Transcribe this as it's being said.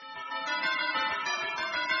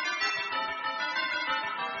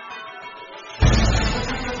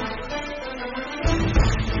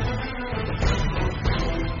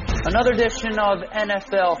Another edition of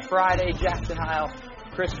NFL Friday. Jackson Heil,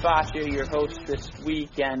 Chris Faccia, your host this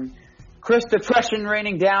week. And Chris, depression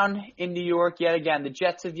raining down in New York yet again. The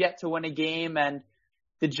Jets have yet to win a game, and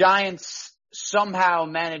the Giants somehow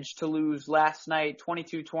managed to lose last night,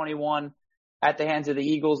 22-21 at the hands of the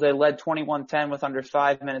Eagles. They led 21-10 with under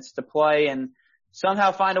 5 minutes to play and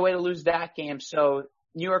somehow find a way to lose that game. So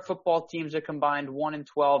New York football teams are combined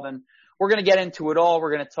 1-12, and we're going to get into it all.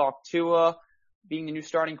 We're going to talk Tua being the new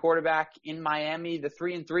starting quarterback in Miami, the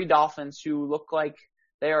 3-3 Dolphins, who look like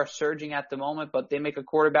they are surging at the moment, but they make a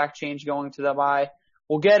quarterback change going to the bye.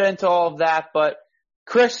 We'll get into all of that, but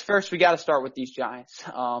Chris, first we got to start with these Giants.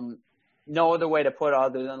 No other way to put it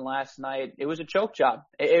other than last night. It was a choke job.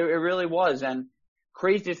 It really was, and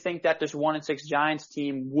crazy to think that this 1-6 Giants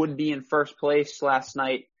team would be in first place last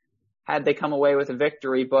night had they come away with a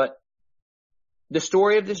victory. But the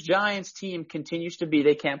story of this Giants team continues to be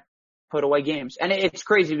they can't put away games. And it's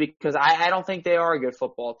crazy because I don't think they are a good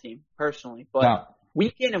football team personally, but no.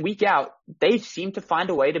 Week in and week out, they seem to find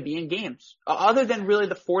a way to be in games. Other than really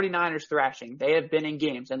the 49ers thrashing, they have been in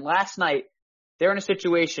games. And last night, they're in a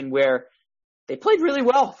situation where they played really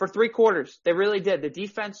well for 3 quarters. They really did. The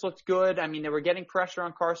defense looked good. I mean, they were getting pressure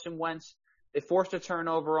on Carson Wentz. They forced a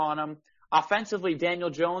turnover on him. Offensively, Daniel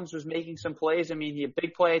Jones was making some plays. I mean, he had a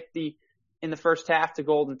big play in the first half to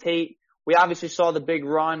Golden Tate. We obviously saw the big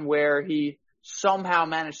run where he somehow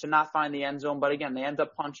managed to not find the end zone, but again, they end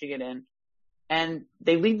up punching it in. And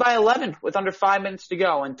they lead by 11 with under 5 minutes to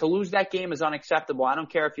go. And to lose that game is unacceptable. I don't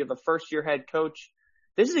care if you have a first-year head coach.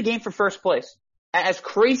 This is a game for first place. As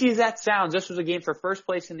crazy as that sounds, this was a game for first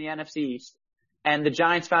place in the NFC East. And the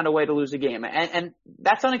Giants found a way to lose a game. And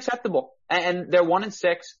that's unacceptable. And they're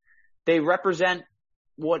 1-6. They represent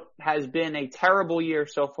what has been a terrible year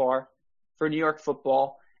so far for New York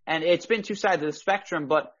football. And it's been two sides of the spectrum.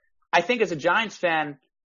 But I think as a Giants fan,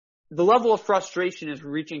 the level of frustration is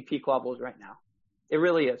reaching peak levels right now. It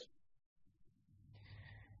really is.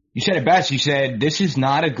 You said it best. You said, this is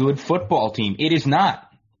not a good football team. It is not.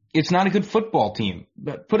 It's not a good football team.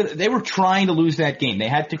 But they were trying to lose that game. They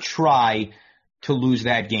had to try to lose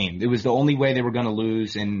that game. It was the only way they were going to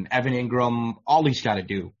lose. And Evan Ingram, all he's got to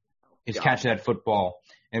do is catch that football.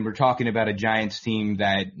 And we're talking about a Giants team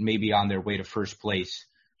that may be on their way to first place,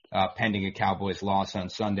 pending a Cowboys loss on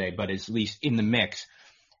Sunday, but is at least in the mix.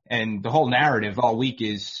 And the whole narrative all week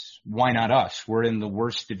is, why not us? We're in the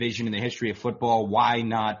worst division in the history of football. Why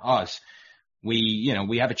not us? We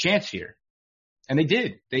have a chance here. And they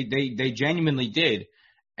did. They genuinely did.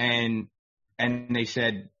 And they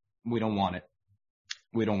said, we don't want it.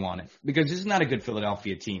 We don't want it. Because this is not a good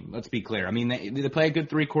Philadelphia team. Let's be clear. I mean, they play a good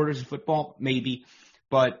 3 quarters of football, maybe,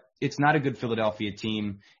 but it's not a good Philadelphia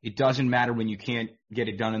team. It doesn't matter when you can't get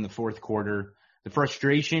it done in the fourth quarter. The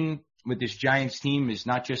frustration with this Giants team is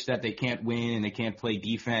not just that they can't win and they can't play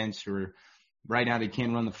defense, or right now they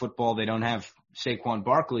can't run the football. They don't have Saquon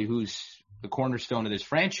Barkley, who's the cornerstone of this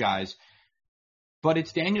franchise, but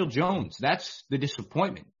it's Daniel Jones. That's the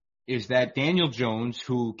disappointment, is that Daniel Jones,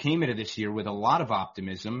 who came into this year with a lot of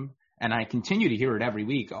optimism, and I continue to hear it every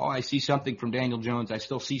week. Oh, I see something from Daniel Jones. I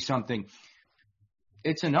still see something.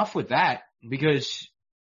 It's enough with that, because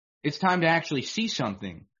it's time to actually see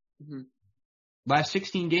something. Mm-hmm. Last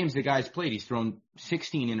 16 games the guy's played, he's thrown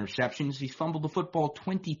 16 interceptions. He's fumbled the football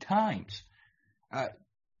 20 times.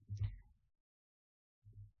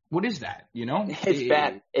 What is that, you know? It's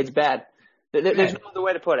bad. It's bad. There's no other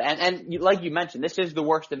way to put it. And like you mentioned, this is the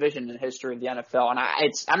worst division in the history of the NFL.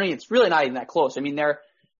 And it's really not even that close. I mean, I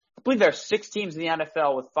believe there are 6 teams in the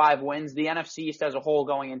NFL with 5 wins. The NFC East as a whole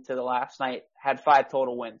going into the last night had 5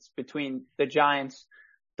 total wins between the Giants,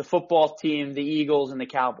 the football team, the Eagles, and the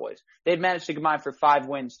Cowboys. They've managed to combine for 5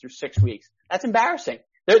 wins through 6 weeks. That's embarrassing.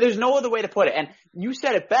 There's no other way to put it. And you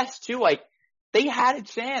said it best, too. Like, they had a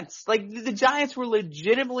chance. Like, the Giants were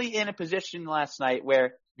legitimately in a position last night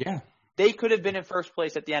where they could have been in first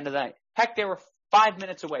place at the end of the night. Heck, they were 5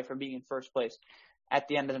 minutes away from being in first place at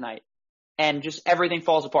the end of the night. And just everything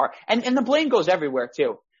falls apart. And the blame goes everywhere,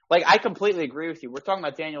 too. Like, I completely agree with you. We're talking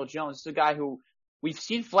about Daniel Jones. This is a guy who we've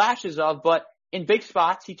seen flashes of, but in big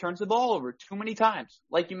spots, he turns the ball over too many times,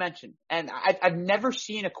 like you mentioned. And I've never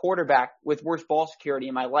seen a quarterback with worse ball security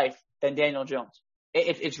in my life than Daniel Jones.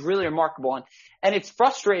 It's really remarkable. And it's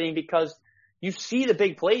frustrating because you see the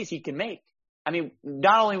big plays he can make. I mean,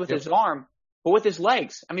 not only with his arm, but with his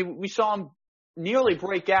legs. I mean, we saw him nearly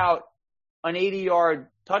break out an 80-yard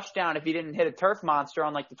touchdown if he didn't hit a turf monster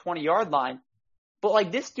on like the 20-yard line. But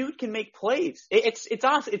like, this dude can make plays. It's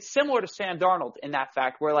honestly, it's similar to Sam Darnold in that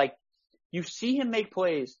fact, where like, you see him make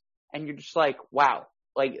plays and you're just like, wow,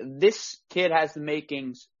 like this kid has the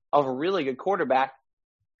makings of a really good quarterback.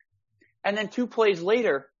 And then 2 plays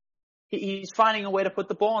later, he's finding a way to put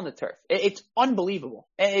the ball on the turf. It's unbelievable.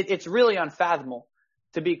 It's really unfathomable,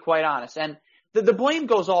 to be quite honest. And the blame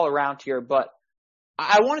goes all around here, but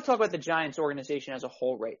I want to talk about the Giants organization as a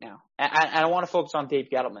whole right now. And I want to focus on Dave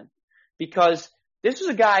Gettleman, because this is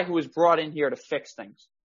a guy who was brought in here to fix things.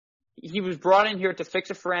 He was brought in here to fix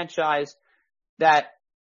a franchise that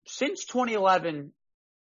since 2011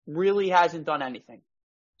 really hasn't done anything.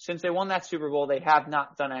 Since they won that Super Bowl, they have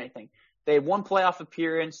not done anything. They had one playoff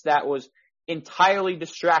appearance that was entirely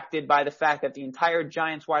distracted by the fact that the entire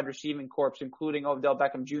Giants wide receiving corps, including Odell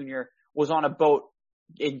Beckham Jr., was on a boat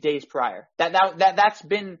in days prior. That's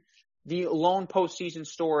been the lone postseason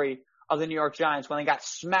story of the New York Giants, when they got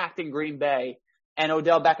smacked in Green Bay and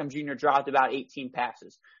Odell Beckham Jr. dropped about 18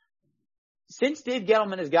 passes. Since Dave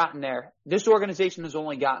Gettleman has gotten there, this organization has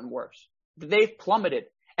only gotten worse. They've plummeted.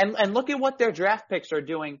 And look at what their draft picks are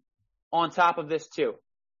doing on top of this too.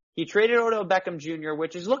 He traded Odell Beckham Jr.,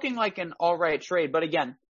 which is looking like an all right trade. But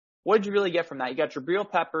again, what did you really get from that? You got Jabril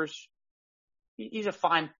Peppers. He's a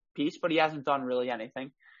fine piece, but he hasn't done really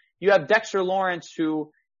anything. You have Dexter Lawrence,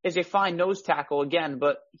 who is a fine nose tackle again,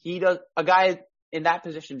 but a guy in that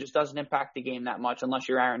position just doesn't impact the game that much unless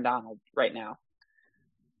you're Aaron Donald right now.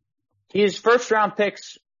 His first round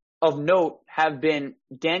picks of note have been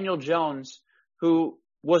Daniel Jones, who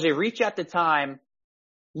was a reach at the time,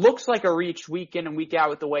 looks like a reach week in and week out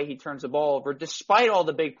with the way he turns the ball over, despite all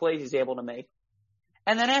the big plays he's able to make.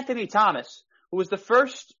 And then Anthony Thomas, who was the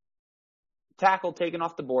first tackle taken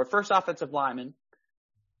off the board, first offensive lineman.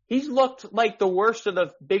 He's looked like the worst of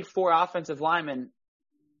the big 4 offensive linemen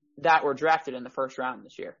that were drafted in the first round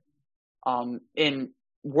this year. In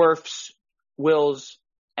Wirfs, Wills,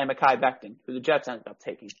 and Mekhi Becton, who the Jets ended up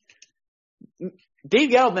taking. Dave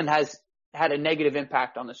Gettleman has had a negative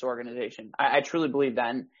impact on this organization. I truly believe that.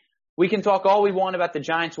 And we can talk all we want about the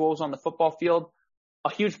Giants' woes on the football field.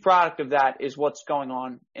 A huge product of that is what's going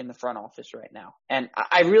on in the front office right now. And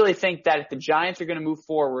I really think that if the Giants are going to move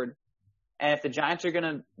forward, and if the Giants are going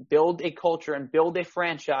to build a culture and build a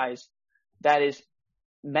franchise that is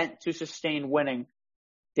meant to sustain winning,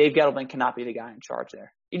 Dave Gettleman cannot be the guy in charge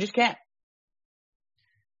there. You just can't.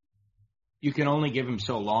 You can only give him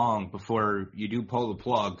so long before you do pull the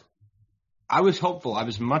plug. I was hopeful. I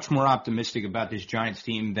was much more optimistic about this Giants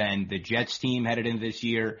team than the Jets team headed into this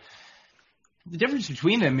year. The difference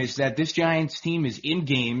between them is that this Giants team is in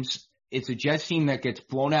games. It's a Jets team that gets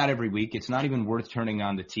blown out every week. It's not even worth turning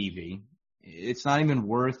on the TV. It's not even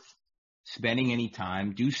worth spending any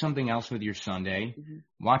time. Do something else with your Sunday.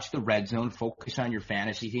 Mm-hmm. Watch the red zone. Focus on your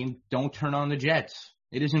fantasy team. Don't turn on the Jets.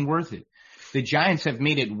 It isn't worth it. The Giants have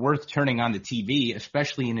made it worth turning on the TV,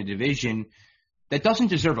 especially in a division that doesn't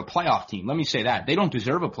deserve a playoff team. Let me say that. They don't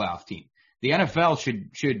deserve a playoff team. The NFL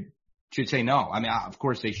should say no. I mean, of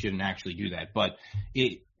course they shouldn't actually do that, but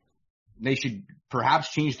they should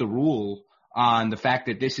perhaps change the rule on the fact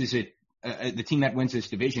that this is the team that wins this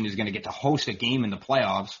division is going to get to host a game in the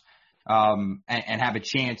playoffs, and have a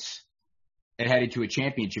chance at heading to a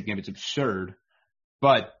championship game. It's absurd.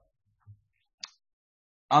 But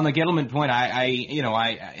on the Gettleman point,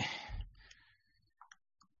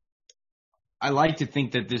 I like to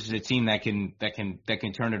think that this is a team that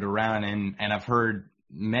can turn it around, and I've heard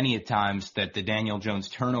many a times that the Daniel Jones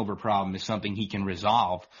turnover problem is something he can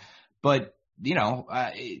resolve. But,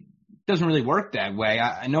 it doesn't really work that way.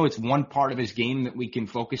 I know it's one part of his game that we can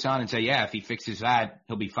focus on and say, yeah, if he fixes that,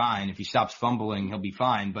 he'll be fine. If he stops fumbling, he'll be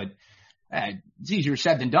fine. But it's easier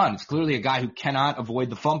said than done. It's clearly a guy who cannot avoid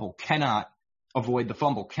the fumble, cannot avoid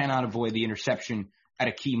the interception at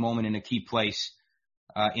a key moment in a key place,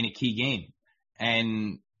 in a key game.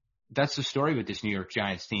 And that's the story with this New York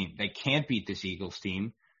Giants team. They can't beat this Eagles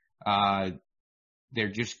team. They're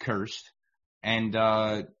just cursed. And,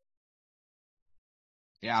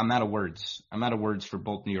 I'm out of words. I'm out of words for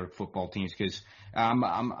both New York football teams, because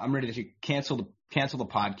I'm ready to cancel the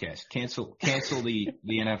podcast, cancel the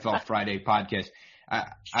NFL Friday podcast.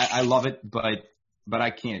 I love it, but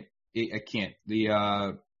I can't.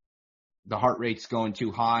 The heart rate's going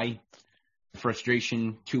too high, the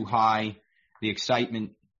frustration too high, the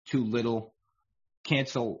excitement too little.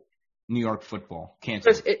 Cancel New York football.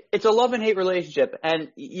 Cancel. It's a love and hate relationship.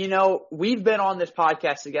 And, we've been on this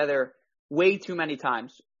podcast together way too many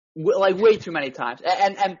times, way too many times.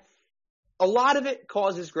 And a lot of it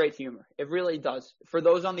causes great humor. It really does. For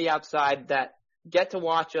those on the outside that get to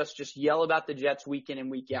watch us just yell about the Jets week in and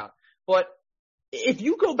week out. But if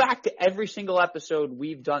you go back to every single episode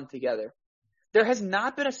we've done together, there has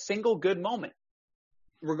not been a single good moment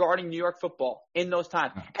regarding New York football in those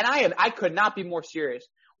times. And I could not be more serious.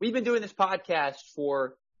 We've been doing this podcast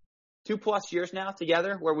for 2+ years now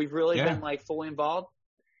together where we've really been like fully involved.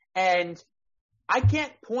 And I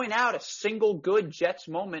can't point out a single good Jets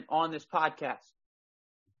moment on this podcast.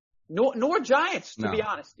 Nor Giants, to be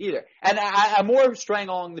honest, either. And I'm more straying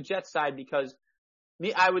along the Jets side because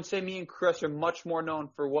I would say me and Chris are much more known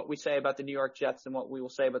for what we say about the New York Jets than what we will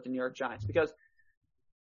say about the New York Giants, because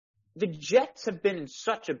the Jets have been in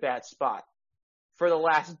such a bad spot for the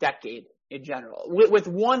last decade in general, with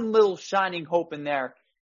one little shining hope in there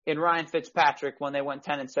in Ryan Fitzpatrick when they went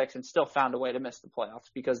 10-6 and still found a way to miss the playoffs,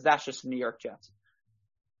 because that's just the New York Jets.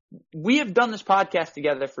 We have done this podcast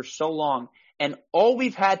together for so long, and all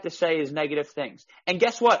we've had to say is negative things. And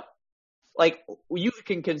guess what? Like, you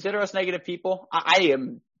can consider us negative people.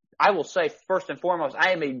 I will say first and foremost,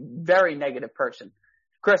 I am a very negative person.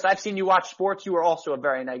 Chris, I've seen you watch sports. You are also a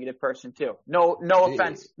very negative person too. No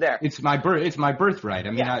offense there. It's my birthright.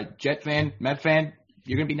 I mean, Jet fan, Met fan,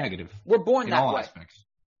 you're going to be negative. We're born in that all way. Aspects.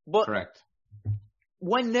 But correct.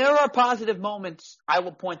 When there are positive moments, I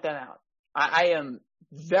will point them out. I am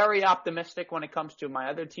very optimistic when it comes to my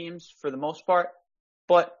other teams for the most part,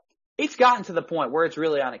 but it's gotten to the point where it's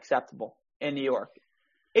really unacceptable in New York.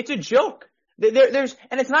 It's a joke. And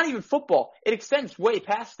it's not even football. It extends way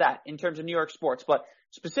past that in terms of New York sports. But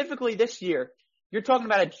specifically this year, you're talking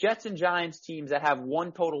about a Jets and Giants teams that have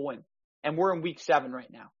one total win. And we're in week 7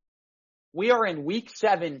 right now. We are in week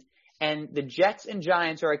 7, and the Jets and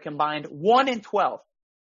Giants are a combined 1-12.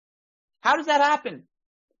 How does that happen?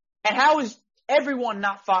 And how is everyone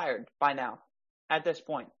not fired by now at this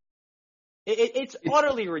point? It's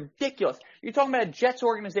utterly ridiculous. You're talking about a Jets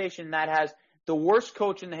organization that has the worst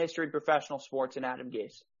coach in the history of professional sports in Adam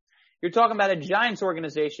Gase. You're talking about a Giants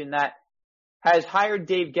organization that has hired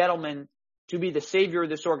Dave Gettleman to be the savior of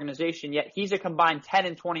this organization, yet he's a combined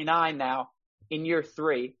 10-29 now in year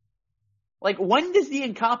 3. Like, when does the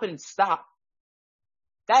incompetence stop?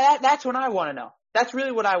 That's what I want to know. That's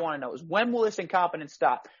really what I want to know, is when will this incompetence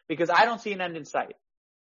stop? Because I don't see an end in sight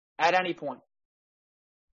at any point.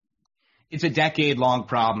 It's a decade-long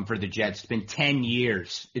problem for the Jets. It's been 10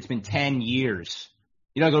 years. It's been 10 years.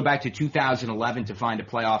 You know, go back to 2011 to find a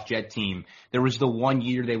playoff Jet team. There was the one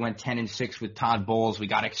year they went 10-6 with Todd Bowles. We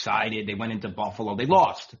got excited. They went into Buffalo. They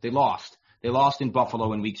lost. They lost in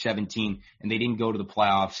Buffalo in week 17, and they didn't go to the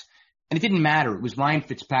playoffs. And it didn't matter. It was Ryan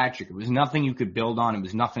Fitzpatrick. It was nothing you could build on. It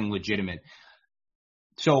was nothing legitimate.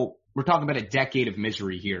 So we're talking about a decade of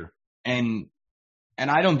misery here. And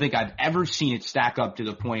I don't think I've ever seen it stack up to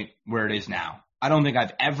the point where it is now. I don't think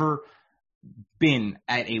I've ever been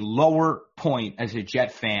at a lower point as a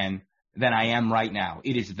Jet fan than I am right now.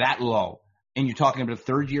 It is that low. And you're talking about a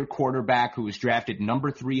third-year quarterback who was drafted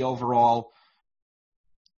number 3 overall,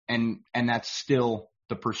 and that's still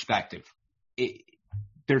the perspective.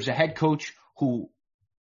 There's a head coach who,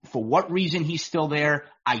 for what reason he's still there,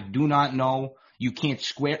 I do not know. You can't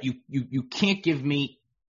you can't give me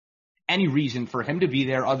any reason for him to be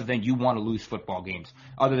there other than you want to lose football games,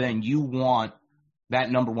 other than you want that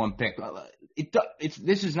number 1 pick.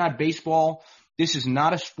 This is not baseball. This is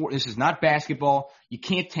not a sport. This is not basketball. You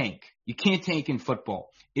can't tank. You can't tank in football.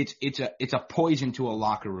 It's a poison to a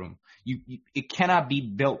locker room. It cannot be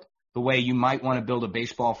built the way you might want to build a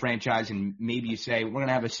baseball franchise, and maybe you say, we're going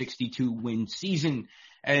to have a 62-win season,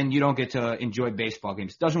 and you don't get to enjoy baseball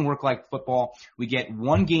games. It doesn't work like football. We get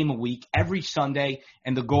 1 game a week every Sunday,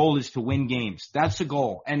 and the goal is to win games. That's the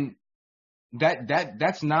goal. And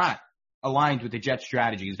that's not aligned with the Jets'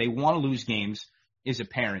 strategies. They want to lose games, is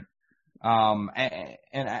apparent. And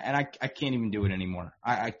I can't even do it anymore.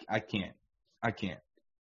 I can't.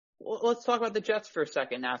 Well, let's talk about the Jets for a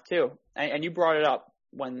second now, too. And you brought it up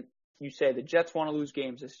when you say the Jets want to lose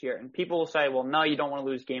games this year. And people will say, well, no, you don't want to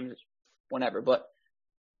lose games whenever. But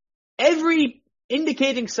every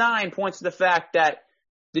indicating sign points to the fact that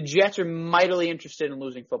the Jets are mightily interested in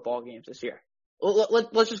losing football games this year.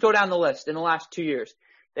 Let's just go down the list. In the last 2 years,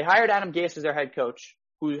 they hired Adam Gase as their head coach,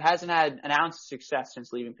 who hasn't had an ounce of success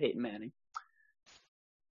since leaving Peyton Manning.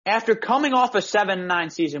 After coming off a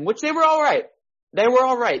 7-9 season, which they were all right.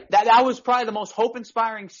 That was probably the most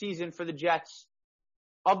hope-inspiring season for the Jets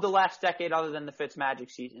of the last decade, other than the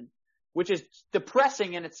Fitzmagic season, which is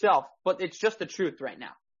depressing in itself, but it's just the truth right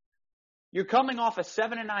now. You're coming off a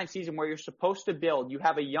 7-9 season where you're supposed to build. You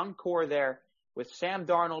have a young core there with Sam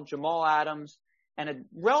Darnold, Jamal Adams, and a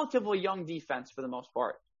relatively young defense for the most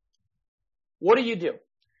part. What do?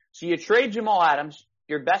 So you trade Jamal Adams,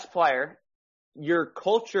 your best player, your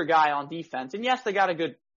culture guy on defense, and yes, they got a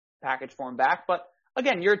good package for him back, but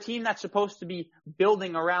again, you're a team that's supposed to be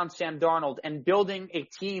building around Sam Darnold and building a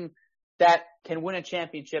team that can win a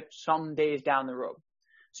championship some days down the road.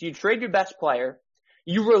 So you trade your best player.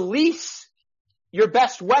 You release your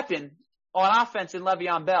best weapon on offense in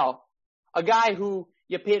Le'Veon Bell, a guy who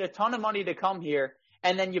you paid a ton of money to come here,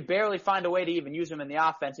 and then you barely find a way to even use him in the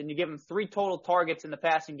offense, and you give him 3 total targets in the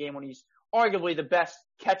passing game when he's arguably the best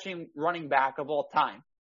catching running back of all time.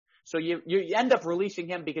 So you end up releasing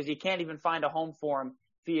him because you can't even find a home for him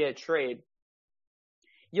via trade.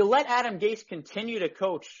 You let Adam Gase continue to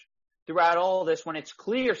coach throughout all of this when it's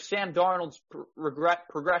clear Sam Darnold's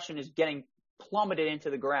progression is getting plummeted into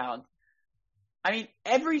the ground. I mean,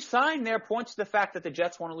 every sign there points to the fact that the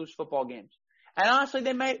Jets want to lose football games. And honestly,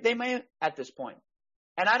 they may at this point.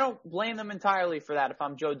 And I don't blame them entirely for that if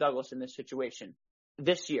I'm Joe Douglas in this situation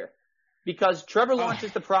this year. Because Trevor Lawrence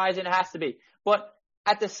is the prize and it has to be. But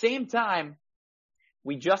at the same time,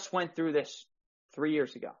 we just went through this 3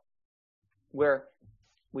 years ago where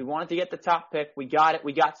we wanted to get the top pick. We got it.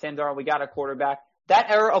 We got Sam Darnold. We got a quarterback. That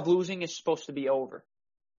era of losing is supposed to be over.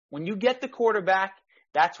 When you get the quarterback,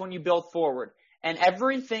 that's when you build forward. And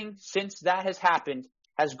everything since that has happened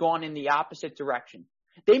has gone in the opposite direction.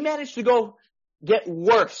 They managed to go get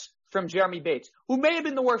worse from Jeremy Bates, who may have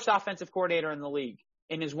been the worst offensive coordinator in the league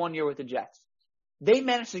in his 1 year with the Jets. They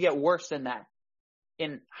managed to get worse than that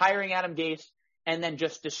in hiring Adam Gase and then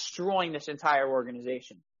just destroying this entire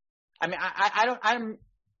organization. I mean, I'm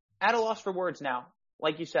at a loss for words now,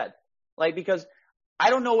 like you said, because I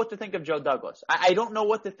don't know what to think of Joe Douglas. I don't know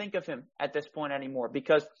what to think of him at this point anymore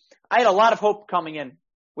because I had a lot of hope coming in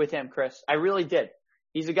with him, Chris. I really did.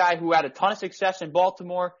 He's a guy who had a ton of success in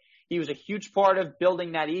Baltimore. He was a huge part of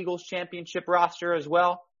building that Eagles championship roster as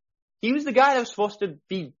well. He was the guy that was supposed to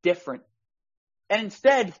be different. And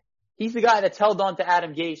instead, he's the guy that's held on to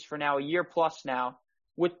Adam Gase for now a year plus now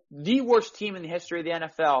with the worst team in the history of the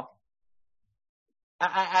NFL.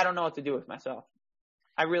 I don't know what to do with myself.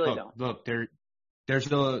 I really don't. Look, there's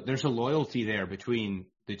a loyalty there between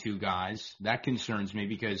the two guys. That concerns me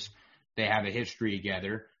because they have a history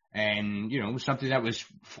together. And, something that was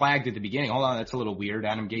flagged at the beginning. Hold on, that's a little weird.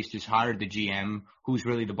 Adam Gase just hired the GM. Who's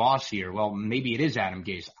really the boss here? Well, maybe it is Adam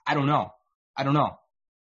Gase. I don't know.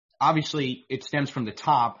 Obviously, it stems from the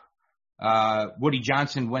top. Woody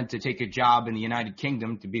Johnson went to take a job in the United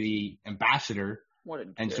Kingdom to be the ambassador.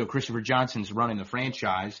 And so Christopher Johnson's running the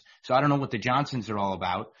franchise. So I don't know what the Johnsons are all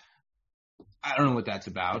about. I don't know what that's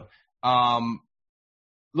about.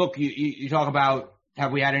 Look, you talk about,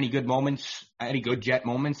 have we had any good moments, any good Jet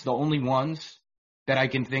moments? The only ones that I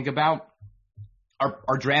can think about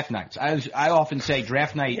are draft nights. I often say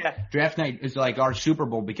draft night is like our Super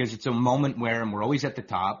Bowl because it's a moment where we're always at the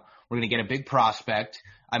top. We're going to get a big prospect.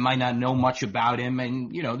 I might not know much about him,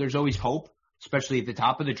 and, there's always hope, especially at the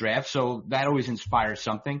top of the draft. So that always inspires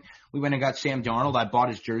something. We went and got Sam Darnold. I bought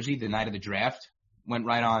his jersey the night of the draft. Went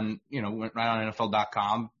right on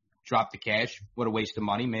NFL.com, dropped the cash. What a waste of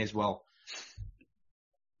money. May as well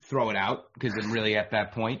throw it out because I'm really at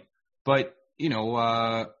that point. But,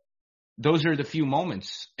 those are the few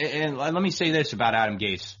moments. And let me say this about Adam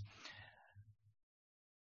Gase.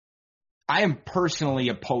 I am personally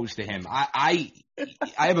opposed to him. I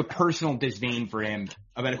have a personal disdain for him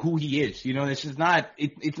about who he is. This is not,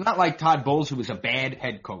 it's not like Todd Bowles, who was a bad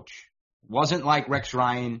head coach. Wasn't like Rex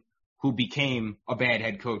Ryan, who became a bad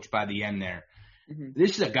head coach by the end there. Mm-hmm.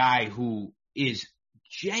 This is a guy who is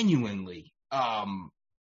genuinely,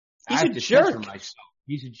 he's a jerk.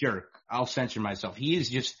 He's a jerk. I'll censor myself. He is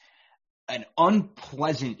just an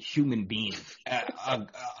unpleasant human being,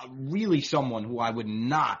 really someone who I would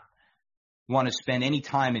not want to spend any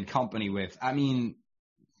time in company with. I mean,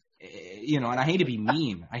 and I hate to be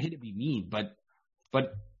mean.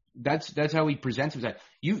 But that's how he presents himself.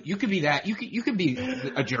 You could be that. You could be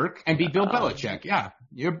a jerk and be Bill Belichick. Yeah,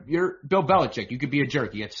 you're Bill Belichick. You could be a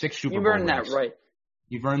jerk. You got 6 Super Bowl rings. You've earned that right.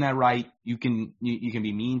 You've earned that right. You can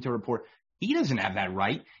be mean to report. He doesn't have that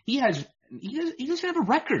right. He doesn't have a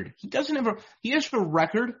record. He has a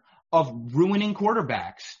record of ruining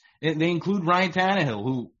quarterbacks. They include Ryan Tannehill,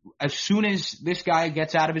 who, as soon as this guy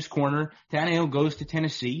gets out of his corner, Tannehill goes to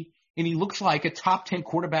Tennessee, and he looks like a top 10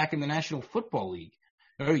 quarterback in the National Football League.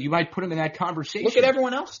 You might put him in that conversation. Look at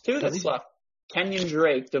everyone else, too, that's left. Kenyon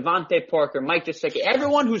Drake, Devontae Parker, Mike Gesicki.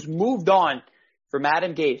 Everyone who's moved on from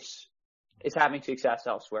Adam Gase is having success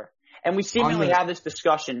elsewhere. And we seemingly have this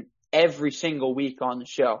discussion every single week on the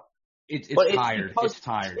show. It's tired. It's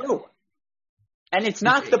tired. True. And it's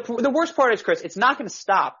not the worst part is, Chris, it's not going to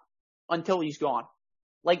stop until he's gone.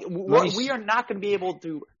 We are not going to be able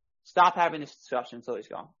to stop having this discussion until he's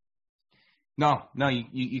gone. No,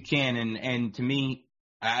 you can. And to me,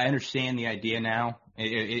 I understand the idea now.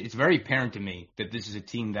 It's very apparent to me that this is a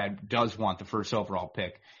team that does want the first overall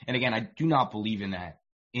pick. And again, I do not believe in that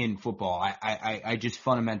in football. I just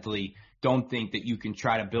fundamentally don't think that you can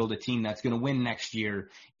try to build a team that's going to win next year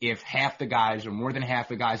if half the guys or more than half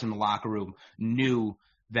the guys in the locker room knew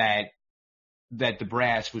that the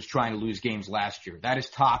brass was trying to lose games last year. That is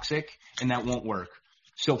toxic, and that won't work.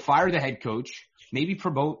 So fire the head coach, maybe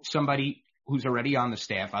promote somebody who's already on the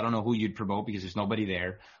staff. I don't know who you'd promote because there's nobody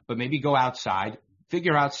there, but maybe go outside,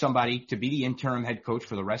 figure out somebody to be the interim head coach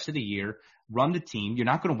for the rest of the year, run the team. You're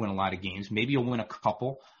not going to win a lot of games. Maybe you'll win a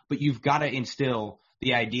couple, but you've got to instill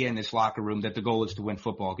the idea in this locker room that the goal is to win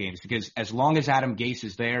football games, because as long as Adam Gase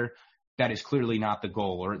is there, that is clearly not the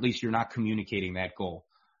goal, or at least you're not communicating that goal.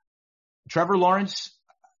 Trevor Lawrence,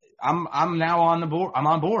 I'm now on the board. I'm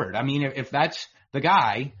on board. I mean, if that's the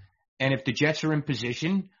guy, and if the Jets are in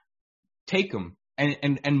position, take him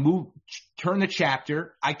and move, turn the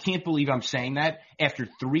chapter. I can't believe I'm saying that after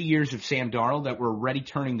 3 years of Sam Darnold that we're already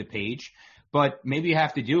turning the page, but maybe you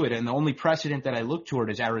have to do it. And the only precedent that I look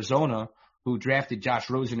toward is Arizona, who drafted Josh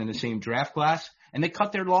Rosen in the same draft class, and they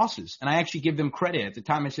cut their losses. And I actually give them credit. At the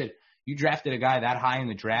time I said, you drafted a guy that high in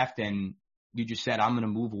the draft and you just said, I'm going to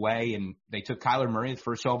move away. And they took Kyler Murray, the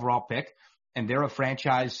first overall pick, and they're a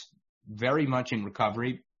franchise very much in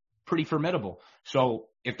recovery, pretty formidable. So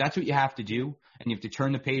if that's what you have to do, and you have to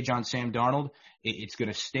turn the page on Sam Darnold, it's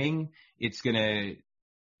going to sting. It's going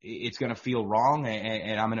to feel wrong,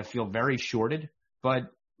 and I'm going to feel very shorted.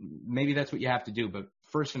 But maybe that's what you have to do. But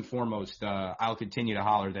first and foremost, I'll continue to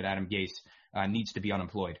holler that Adam Gase needs to be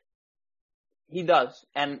unemployed. He does.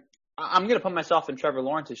 And I'm going to put myself in Trevor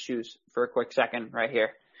Lawrence's shoes for a quick second right here.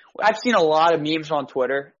 I've seen a lot of memes on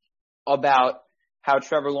Twitter about how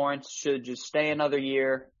Trevor Lawrence should just stay another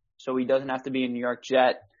year so he doesn't have to be a New York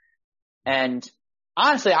Jet. And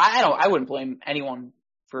honestly, I wouldn't blame anyone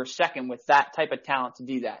for a second with that type of talent to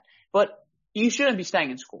do that. But you shouldn't be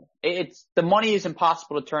staying in school. The money is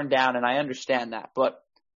impossible to turn down, and I understand that. But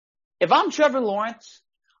if I'm Trevor Lawrence,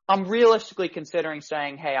 I'm realistically considering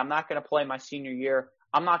saying, hey, I'm not going to play my senior year.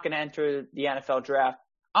 I'm not going to enter the NFL draft.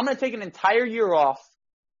 I'm going to take an entire year off,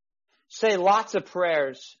 say lots of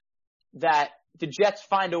prayers that the Jets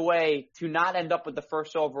find a way to not end up with the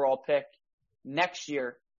first overall pick next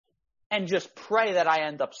year, and just pray that I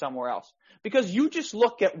end up somewhere else. Because you just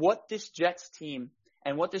look at what this Jets team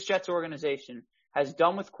and what this Jets organization has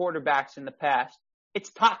done with quarterbacks in the past. It's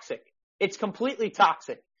toxic. It's completely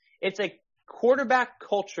toxic. It's a quarterback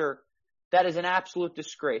culture that is an absolute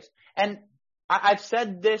disgrace. And I've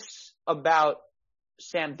said this about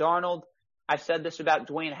Sam Darnold. I've said this about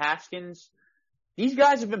Dwayne Haskins. These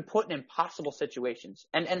guys have been put in impossible situations.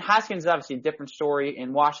 And Haskins is obviously a different story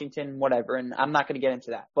in Washington, whatever, and I'm not going to get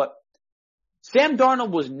into that. But Sam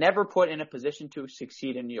Darnold was never put in a position to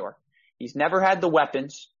succeed in New York. He's never had the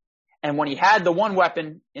weapons. And when he had the one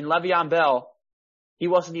weapon in Le'Veon Bell, he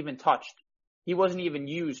wasn't even touched. He wasn't even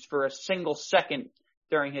used for a single second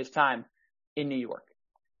during his time in New York.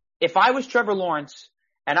 If I was Trevor Lawrence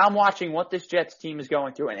and I'm watching what this Jets team is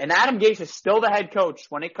going through, and Adam Gase is still the head coach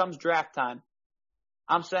when it comes draft time,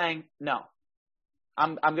 I'm saying no.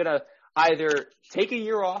 I'm going to either take a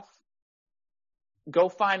year off, go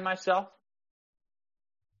find myself,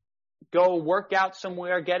 go work out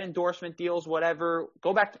somewhere, get endorsement deals, whatever,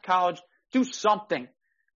 go back to college, do something.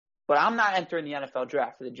 But I'm not entering the NFL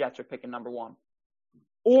draft for the Jets are picking number one.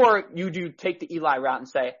 Or you do take the Eli route and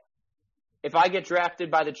say, if I get drafted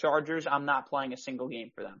by the Chargers, I'm not playing a single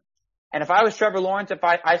game for them. And if I was Trevor Lawrence,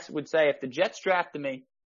 I would say, if the Jets drafted me,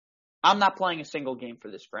 I'm not playing a single game for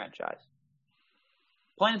this franchise.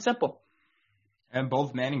 Plain and simple. And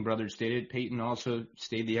both Manning brothers did it. Peyton also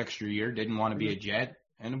stayed the extra year, didn't want to be a Jet,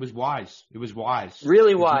 and it was wise. It was wise.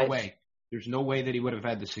 Really wise. There's no way that he would have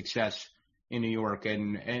had the success in New York.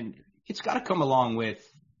 And it's got to come along with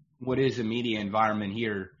what is a media environment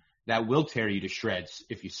here that will tear you to shreds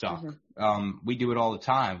if you suck. Mm-hmm. We do it all the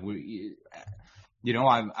time.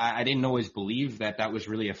 I didn't always believe that was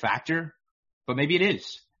really a factor, but maybe it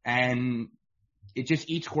is. And it just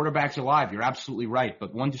eats quarterbacks alive. You're absolutely right.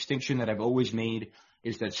 But one distinction that I've always made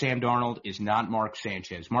is that Sam Darnold is not Mark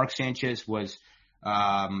Sanchez. Mark Sanchez was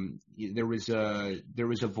there was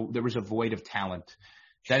a void of talent.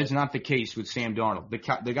 That is not the case with Sam Darnold.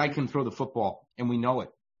 The guy can throw the football, and we know it.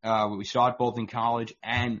 We saw it both in college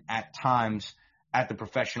and at times at the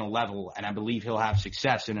professional level, and I believe he'll have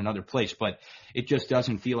success in another place, but it just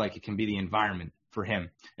doesn't feel like it can be the environment for him.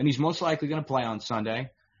 And he's most likely going to play on Sunday.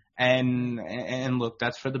 And look,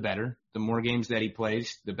 that's for the better. The more games that he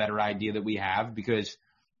plays, the better idea that we have, because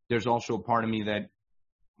there's also a part of me that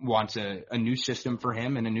wants a new system for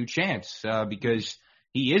him and a new chance, because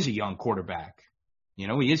he is a young quarterback.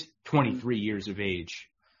 He is 23 years of age.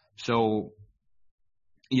 So,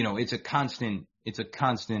 it's a constant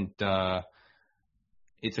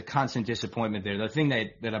it's a constant disappointment there. The thing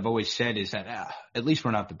that I've always said is that at least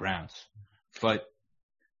we're not the Browns, but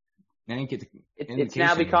I didn't get it's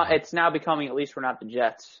now becoming at least we're not the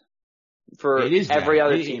Jets for every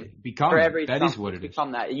other team. That is what it is.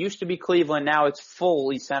 Become that. It used to be Cleveland. Now it's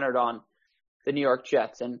fully centered on the New York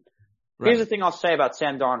Jets. And here's the thing I'll say about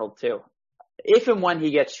Sam Darnold too. If and when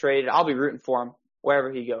he gets traded, I'll be rooting for him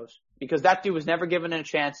wherever he goes because that dude was never given a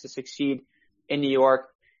chance to succeed in New York.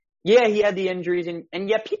 Yeah, he had the injuries, and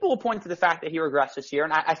yet people will point to the fact that he regressed this year,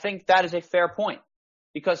 and I think that is a fair point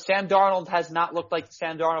because Sam Darnold has not looked like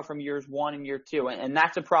Sam Darnold from years 1 and year 2, and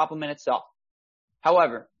that's a problem in itself.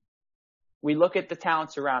 However, we look at the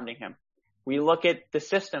talent surrounding him. We look at the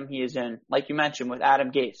system he is in, like you mentioned with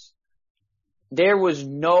Adam Gase. There was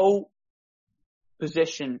no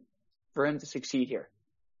position for him to succeed here.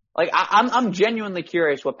 Like, I'm genuinely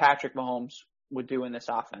curious what Patrick Mahomes would do in this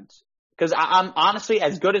offense. Because I'm honestly,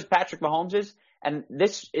 as good as Patrick Mahomes is, and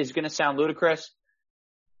this is going to sound ludicrous,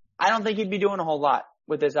 I don't think he'd be doing a whole lot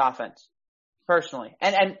with this offense, personally.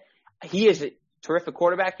 And he is a terrific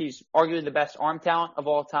quarterback. He's arguably the best arm talent of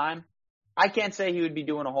all time. I can't say he would be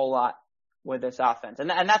doing a whole lot with this offense. And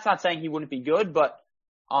that's not saying he wouldn't be good, but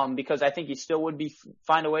because I think he still would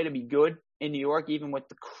find a way to be good in New York, even with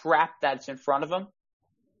the crap that's in front of him.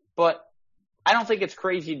 But I don't think it's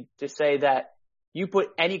crazy to say that you put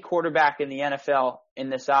any quarterback in the NFL in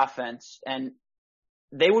this offense, and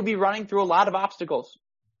they would be running through a lot of obstacles,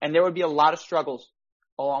 and there would be a lot of struggles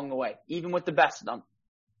along the way, even with the best of them.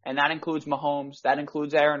 And that includes Mahomes, that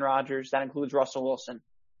includes Aaron Rodgers, that includes Russell Wilson.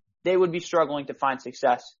 They would be struggling to find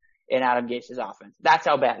success in Adam Gase's offense. That's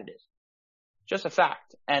how bad it is. Just a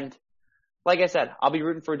fact. And like I said, I'll be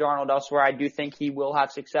rooting for Darnold elsewhere. I do think he will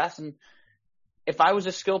have success. And if I was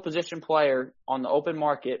a skill position player on the open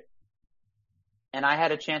market and I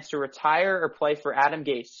had a chance to retire or play for Adam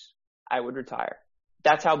Gase, I would retire.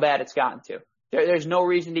 That's how bad it's gotten to. There's no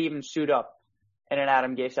reason to even suit up in an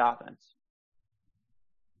Adam Gase offense.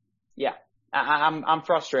 Yeah, I'm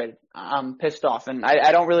frustrated. I'm pissed off. And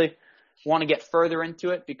I don't really want to get further into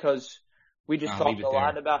it because we just talked a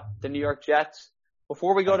lot about the New York Jets.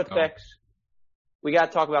 Before we go to picks, we got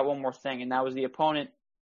to talk about one more thing, and that was the opponent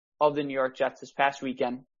of the New York Jets this past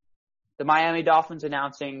weekend. The Miami Dolphins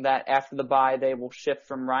announcing that after the bye, they will shift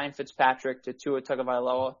from Ryan Fitzpatrick to Tua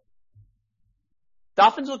Tagovailoa.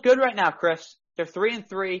 Dolphins look good right now, Chris. They're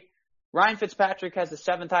 3-3. Ryan Fitzpatrick has the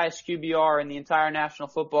 7th highest QBR in the entire National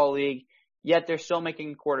Football League, yet they're still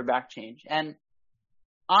making a quarterback change. And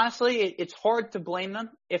honestly, it's hard to blame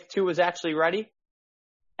them if Tua is actually ready.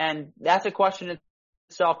 And that's a question in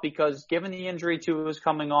itself because given the injury Tua was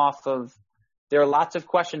coming off of, there are lots of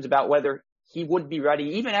questions about whether he would be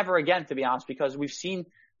ready, even ever again, to be honest, because we've seen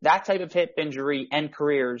that type of hip injury end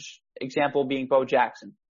careers, example being Bo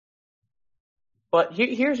Jackson. But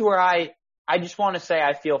here's where I just want to say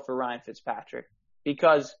I feel for Ryan Fitzpatrick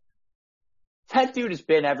because that dude has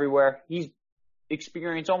been everywhere. He's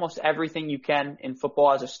experienced almost everything you can in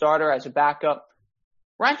football as a starter, as a backup.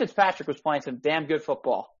 Ryan Fitzpatrick was playing some damn good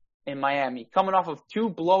football in Miami, coming off of 2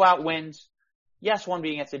 blowout wins. Yes, one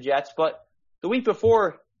being against the Jets, but the week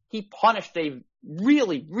before, he punished a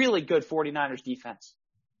really, really good 49ers defense.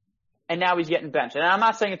 And now he's getting benched. And I'm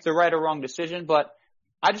not saying it's the right or wrong decision, but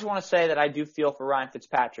I just want to say that I do feel for Ryan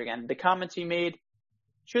Fitzpatrick. And the comments he made,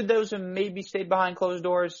 should those have maybe stayed behind closed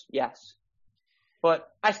doors? Yes. But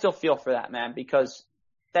I still feel for that man because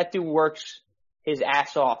that dude works his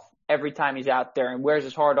ass off every time he's out there and wears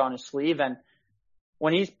his heart on his sleeve. And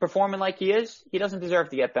when he's performing like he is, he doesn't deserve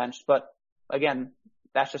to get benched. But again,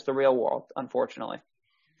 that's just the real world, unfortunately.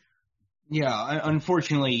 Yeah,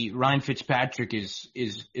 unfortunately, Ryan Fitzpatrick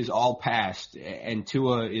is all past and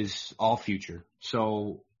Tua is all future.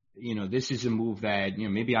 So, this is a move that,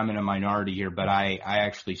 maybe I'm in a minority here, but I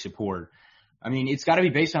actually support. I mean, it's got to be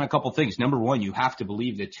based on a couple things. Number one, you have to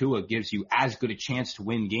believe that Tua gives you as good a chance to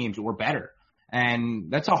win games or better.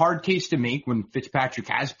 And that's a hard case to make when Fitzpatrick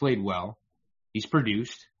has played well. He's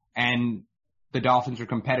produced and the Dolphins are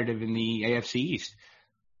competitive in the AFC East.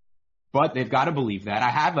 But they've got to believe that. I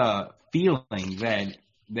have a feeling that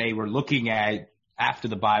they were looking at after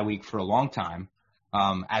the bye week for a long time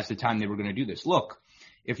as the time they were going to do this. Look,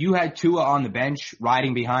 if you had Tua on the bench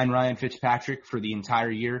riding behind Ryan Fitzpatrick for the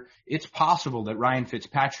entire year, it's possible that Ryan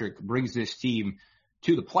Fitzpatrick brings this team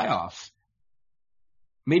to the playoffs.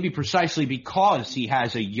 Maybe precisely because he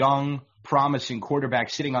has a young, promising quarterback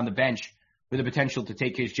sitting on the bench with the potential to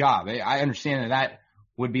take his job. I understand that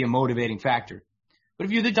would be a motivating factor. But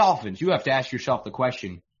if you're the Dolphins, you have to ask yourself the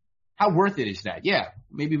question, how worth it is that? Yeah,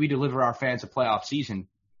 maybe we deliver our fans a playoff season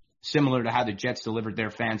similar to how the Jets delivered their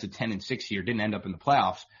fans a 10-6 year, didn't end up in the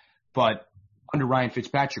playoffs. But under Ryan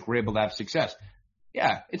Fitzpatrick were able to have success.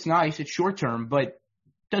 Yeah, it's nice. It's short term, but it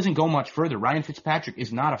doesn't go much further. Ryan Fitzpatrick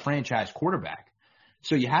is not a franchise quarterback.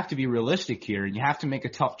 So you have to be realistic here, and you have to make a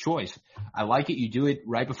tough choice. I like it. You do it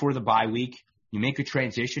right before the bye week. You make a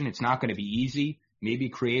transition. It's not going to be easy. Maybe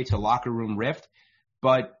it creates a locker room rift.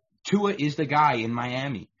 But Tua is the guy in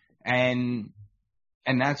Miami. And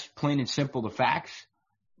that's plain and simple the facts.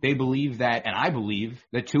 They believe that, and I believe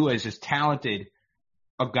that Tua is as talented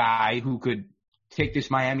a guy who could take this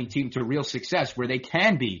Miami team to real success where they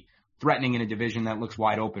can be threatening in a division that looks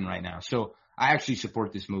wide open right now. So I actually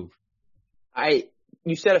support this move.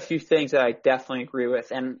 You said a few things that I definitely agree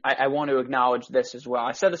with, and I want to acknowledge this as well.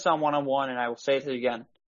 I said this on one-on-one, and I will say it again.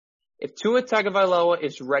 If Tua Tagovailoa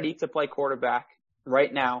is ready to play quarterback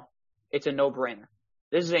right now, it's a no-brainer.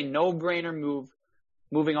 This is a no-brainer move,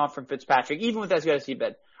 moving on from Fitzpatrick, even with as good as he's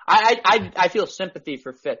been. I feel sympathy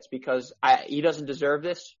for Fitz because he doesn't deserve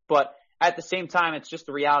this, but at the same time, it's just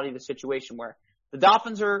the reality of the situation where the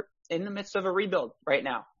Dolphins are in the midst of a rebuild right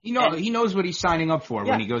now. He knows what he's signing up for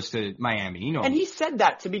when he goes to Miami. He knows. And he said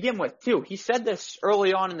that to begin with, too. He said this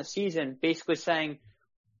early on in the season, basically saying,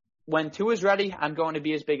 when Tua's ready, I'm going to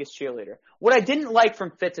be his biggest cheerleader. What I didn't like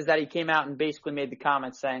from Fitz is that he came out and basically made the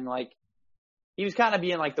comment saying, like, he was kind of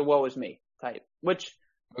being like the woe is me type, which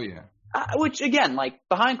again, like,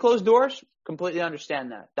 behind closed doors, completely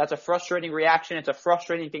understand that. That's a frustrating reaction. It's a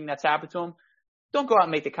frustrating thing that's happened to him. Don't go out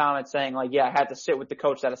and make the comment saying, like, yeah, I had to sit with the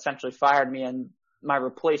coach that essentially fired me and my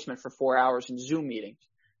replacement for 4 hours in Zoom meetings.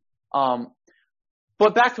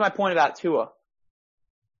 But back to my point about Tua.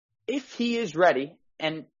 If he is ready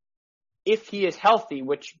and if he is healthy,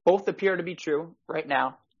 which both appear to be true right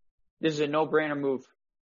now, this is a no-brainer move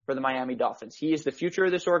for the Miami Dolphins. He is the future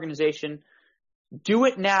of this organization. Do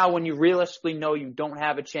it now when you realistically know you don't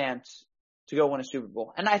have a chance to go win a Super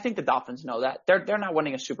Bowl. And I think the Dolphins know that. They're not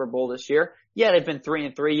winning a Super Bowl this year. Yeah, they've been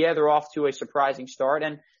 3-3. Yeah, they're off to a surprising start,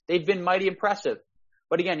 and they've been mighty impressive.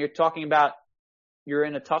 But again, you're talking about you're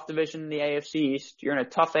in a tough division in the AFC East. You're in a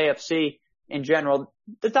tough AFC in general.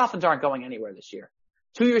 The Dolphins aren't going anywhere this year.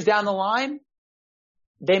 2 years down the line,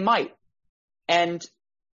 they might. And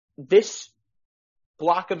this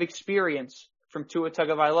block of experience from Tua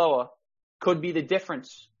Tagovailoa could be the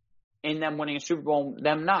difference in them winning a Super Bowl,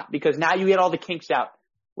 them not. Because now you get all the kinks out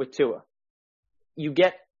with Tua. You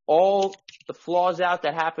get all the flaws out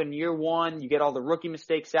that happened year one. You get all the rookie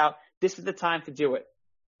mistakes out. This is the time to do it.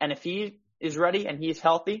 And if he is ready and he is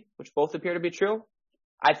healthy, which both appear to be true,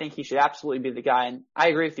 I think he should absolutely be the guy. And I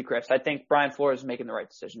agree with you, Chris. I think Brian Flores is making the right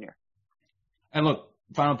decision here. And look,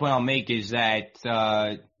 final point I'll make is that,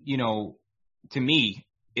 to me,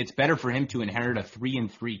 it's better for him to inherit a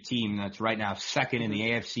 3-3 team that's right now second in the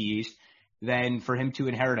AFC East than for him to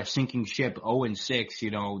inherit a sinking ship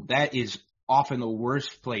 0-6. That is often the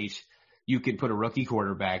worst place you could put a rookie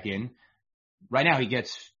quarterback in. Right now he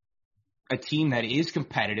gets a team that is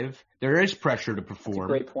competitive. There is pressure to perform.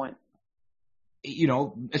 That's a great point.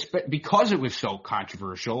 Because it was so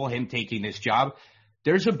controversial, him taking this job,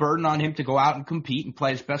 there's a burden on him to go out and compete and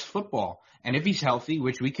play his best football. And if he's healthy,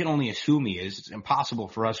 which we can only assume he is, it's impossible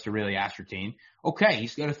for us to really ascertain. Okay,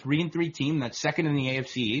 he's got a 3-3 team that's second in the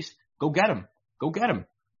AFC East. Go get him. Go get him.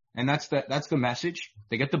 And that's the message.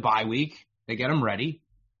 They get the bye week. They get him ready.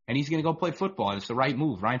 And he's going to go play football. And it's the right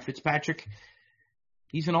move. Ryan Fitzpatrick,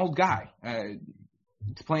 he's an old guy.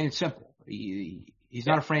 It's plain and simple. He's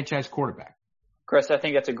not a franchise quarterback. Chris, I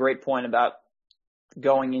think that's a great point about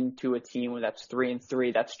going into a team that's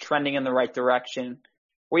 3-3, that's trending in the right direction,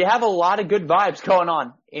 where you have a lot of good vibes going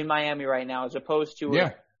on in Miami right now, as opposed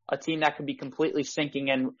to a team that could be completely sinking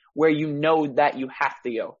and where you know that you have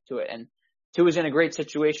to go to it. And Tua's in a great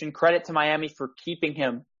situation. Credit to Miami for keeping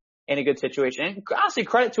him in a good situation. And honestly,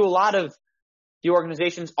 credit to a lot of the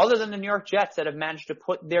organizations other than the New York Jets that have managed to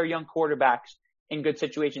put their young quarterbacks in good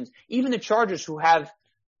situations. Even the Chargers, who have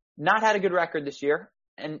not had a good record this year,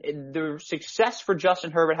 and the success for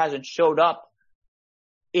Justin Herbert hasn't showed up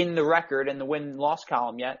in the record and the win-loss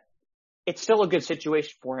column yet. It's still a good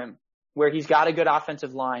situation for him where he's got a good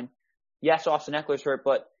offensive line. Yes, Austin Eckler's hurt,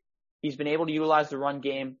 but he's been able to utilize the run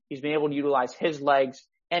game. He's been able to utilize his legs,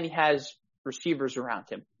 and he has receivers around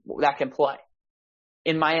him that can play.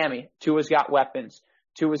 In Miami, Tua's got weapons.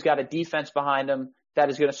 Tua's got a defense behind him that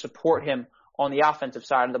is going to support him on the offensive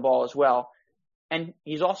side of the ball as well. And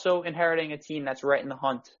he's also inheriting a team that's right in the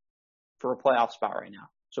hunt for a playoff spot right now.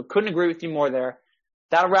 So couldn't agree with you more there.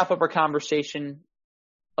 That'll wrap up our conversation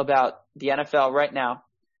about the NFL right now.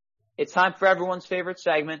 It's time for everyone's favorite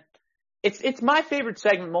segment. It's my favorite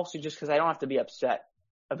segment mostly just because I don't have to be upset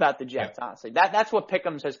about the Jets, honestly. That's what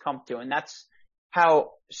Pick'ems has come to, and that's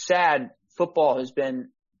how sad football has been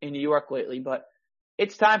in New York lately. But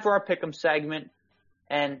it's time for our Pick'em segment.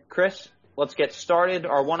 And Chris, let's get started.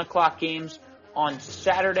 Our 1 o'clock games on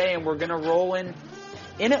Saturday, and we're going to roll in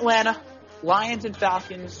Atlanta. Lions and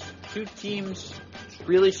Falcons, two teams,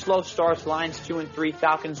 really slow starts. Lions 2-3,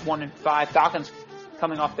 Falcons 1-5. Falcons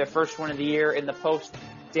coming off their first win of the year in the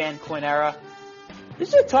post-Dan Quinn era. This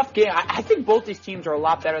is a tough game. I think both these teams are a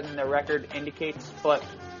lot better than their record indicates, but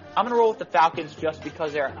I'm going to roll with the Falcons just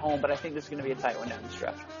because they're at home, but I think this is going to be a tight one down the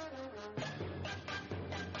stretch.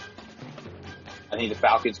 I think the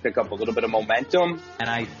Falcons pick up a little bit of momentum. And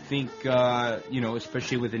I think,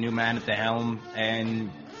 especially with the new man at the helm and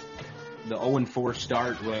the 0-4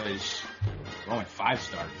 start was, 0-5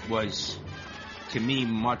 start was, to me,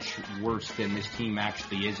 much worse than this team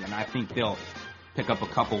actually is. And I think they'll pick up a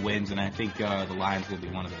couple wins, and I think the Lions will be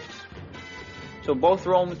one of those. So both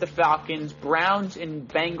rolling with the Falcons. Browns and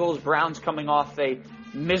Bengals. Browns coming off a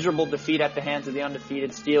miserable defeat at the hands of the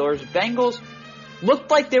undefeated Steelers. Bengals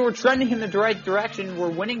looked like they were trending in the right direction. Were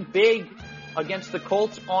winning big against the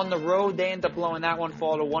Colts on the road. They end up blowing that one,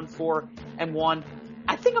 fall to 1-4-1.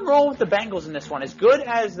 I think I'm rolling with the Bengals in this one. As good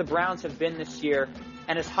as the Browns have been this year,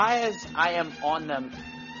 and as high as I am on them,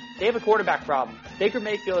 they have a quarterback problem. Baker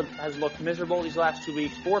Mayfield has looked miserable these last 2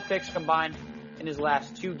 weeks. 4 picks combined in his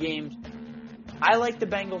last 2 games. I like the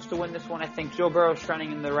Bengals to win this one. I think Joe Burrow is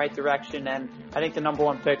trending in the right direction, and I think the number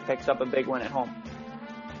 1 pick picks up a big win at home.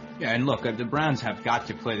 Yeah, and look, the Browns have got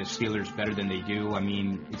to play the Steelers better than they do. I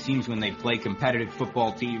mean, it seems when they play competitive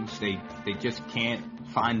football teams, they just can't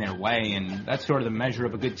find their way, and that's sort of the measure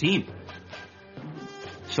of a good team.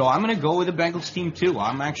 So I'm going to go with the Bengals team, too.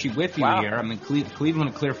 I'm actually with you here. I mean, Cleveland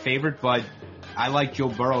a clear favorite, but I like Joe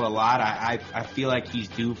Burrow a lot. I feel like he's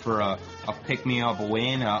due for a pick-me-up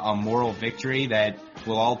win, a moral victory that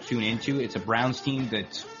we'll all tune into. It's a Browns team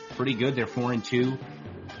that's pretty good. They're 4-2.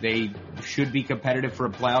 They should be competitive for a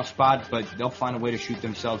playoff spot, but they'll find a way to shoot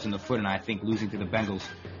themselves in the foot, and I think losing to the Bengals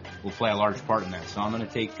will play a large part in that. So I'm going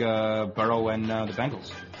to take Burrow and the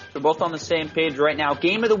Bengals. So both on the same page right now.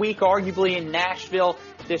 Game of the week, arguably in Nashville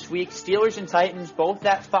this week. Steelers and Titans, both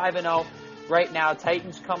at 5-0 right now.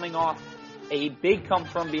 Titans coming off a big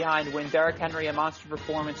come-from-behind win. Derrick Henry, a monster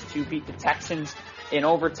performance to beat the Texans in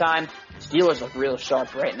overtime. Steelers look real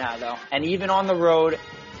sharp right now, though. And even on the road,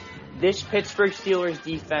 this Pittsburgh Steelers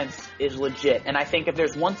defense is legit. And I think if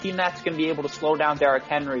there's one team that's going to be able to slow down Derrick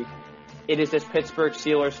Henry, it is this Pittsburgh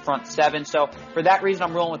Steelers front 7. So for that reason,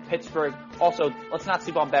 I'm rolling with Pittsburgh. Also, let's not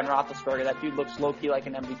sleep on Ben Roethlisberger. That dude looks low-key like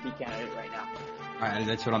an MVP candidate right now.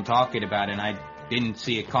 That's what I'm talking about, and I didn't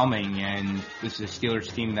see it coming, and this is a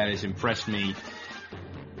Steelers team that has impressed me.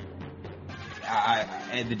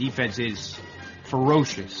 And the defense is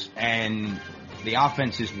ferocious, and the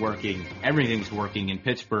offense is working. Everything's working in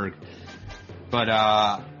Pittsburgh. But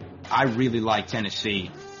I really like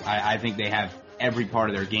Tennessee. I think they have every part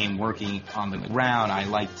of their game working on the ground. I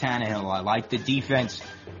like Tannehill. I like the defense.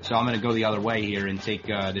 So I'm going to go the other way here and take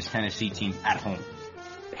this Tennessee team at home.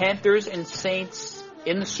 Panthers and Saints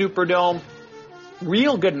in the Superdome.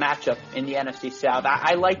 Real good matchup in the NFC South.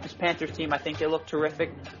 I like this Panthers team. I think they look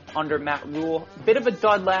terrific under Matt Rule. Bit of a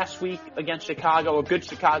dud last week against Chicago, a good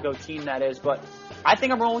Chicago team that is, but I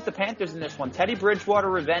think I'm rolling with the Panthers in this one. Teddy Bridgewater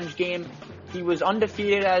revenge game. He was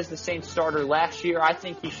undefeated as the Saints starter last year. I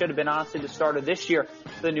think he should have been honestly the starter this year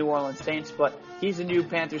for the New Orleans Saints, but he's a new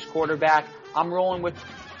Panthers quarterback. I'm rolling with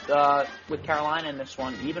Carolina in this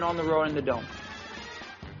one, even on the road in the Dome.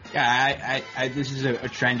 Yeah, this is a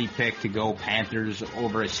trendy pick to go Panthers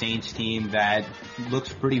over a Saints team that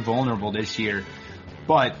looks pretty vulnerable this year.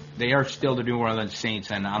 But they are still the New Orleans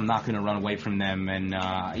Saints, and I'm not going to run away from them. And,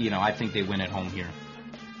 I think they win at home here.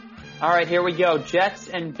 All right, here we go. Jets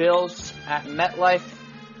and Bills at MetLife.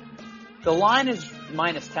 The line is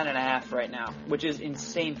minus 10.5 right now, which is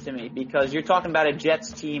insane to me because you're talking about a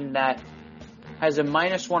Jets team that has a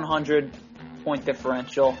minus 100 point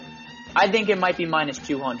differential. I think it might be minus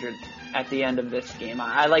 200 at the end of this game.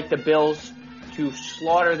 I like the Bills to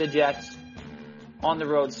slaughter the Jets on the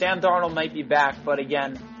road. Sam Darnold might be back, but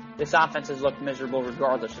again, this offense has looked miserable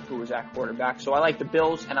regardless of who was at quarterback. So I like the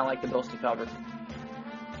Bills, and I like the Bills to cover.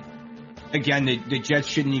 Again, the Jets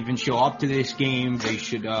shouldn't even show up to this game. They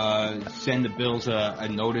should send the Bills a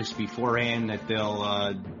notice beforehand that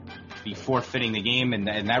they'll be forfeiting the game, and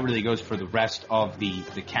that really goes for the rest of the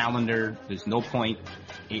calendar. There's no point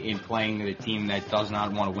in playing a team that does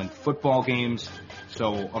not want to win football games.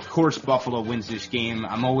 So, of course, Buffalo wins this game.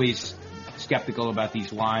 I'm always skeptical about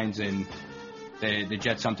these lines, and the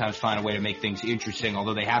Jets sometimes find a way to make things interesting,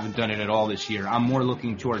 although they haven't done it at all this year. I'm more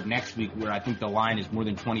looking toward next week where I think the line is more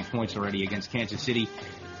than 20 points already against Kansas City.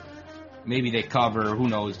 Maybe they cover. Who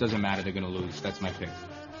knows? Doesn't matter. They're going to lose. That's my pick.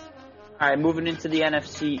 All right, moving into the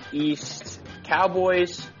NFC East,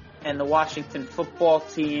 Cowboys and the Washington football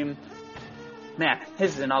team. Man,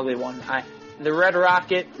 this is an ugly one. The Red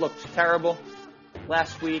Rocket looked terrible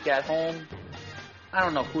last week at home. I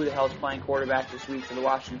don't know who the hell's playing quarterback this week for the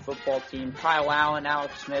Washington football team. Kyle Allen,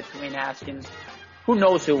 Alex Smith, Dwayne Haskins. Who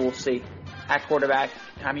knows who we'll see at quarterback?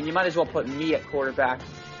 I mean, you might as well put me at quarterback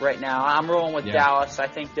right now. I'm rolling with Dallas. I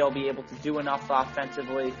think they'll be able to do enough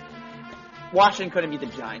offensively. Washington couldn't beat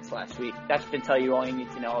the Giants last week. That should tell you all you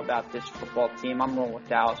need to know about this football team. I'm rolling with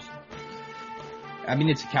Dallas. I mean,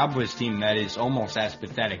 it's a Cowboys team that is almost as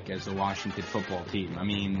pathetic as the Washington football team. I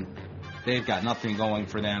mean, they've got nothing going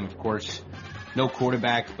for them. Of course, no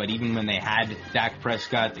quarterback, but even when they had Dak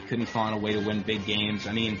Prescott, they couldn't find a way to win big games.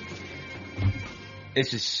 I mean,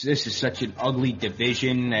 this is such an ugly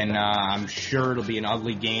division, and I'm sure it'll be an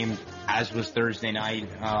ugly game, as was Thursday night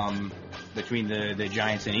between the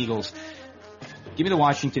Giants and Eagles. Give me the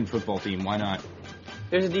Washington football team. Why not?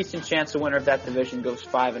 There's a decent chance the winner of that division goes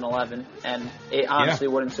 5-11, and it honestly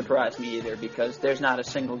wouldn't surprise me either because there's not a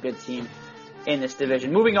single good team in this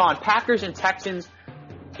division. Moving on, Packers and Texans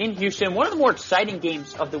in Houston. One of the more exciting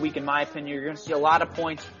games of the week, in my opinion. You're going to see a lot of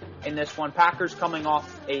points in this one. Packers coming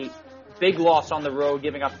off a big loss on the road,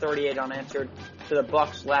 giving up 38 unanswered to the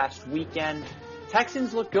Bucs last weekend.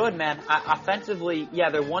 Texans look good, man. Offensively,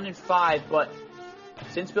 they're 1-5, but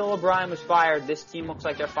since Bill O'Brien was fired, this team looks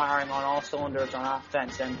like they're firing on all cylinders on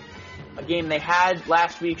offense. And a game they had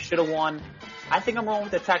last week, should have won. I think I'm rolling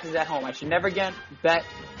with the Texans at home. I should never bet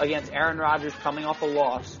against Aaron Rodgers coming off a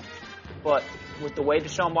loss. But with the way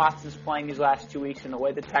Deshaun Watson's playing these last 2 weeks and the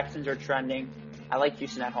way the Texans are trending, I like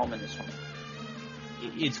Houston at home in this one.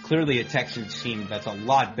 It's clearly a Texans team that's a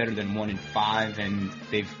lot better than 1-5, and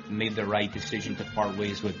they've made the right decision to part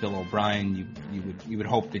ways with Bill O'Brien. You would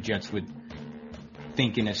hope the Jets would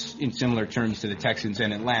think in similar terms to the Texans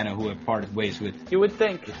and Atlanta, who have parted ways with. You would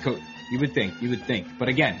think. You would think. But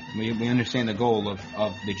again, we understand the goal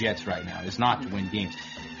of the Jets right now is not to win games.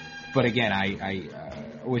 But again, I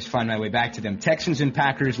always find my way back to them. Texans and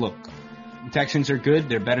Packers, look, the Texans are good.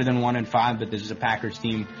 They're better than 1-5, but this is a Packers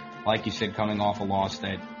team, like you said, coming off a loss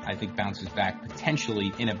that I think bounces back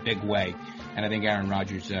potentially in a big way. And I think Aaron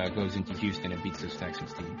Rodgers goes into Houston and beats this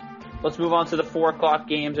Texans team. Let's move on to the 4 o'clock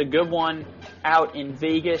games. A good one out in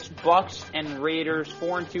Vegas. Bucks and Raiders.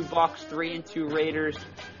 4-2 Bucks, 3-2 Raiders.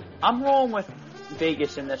 I'm rolling with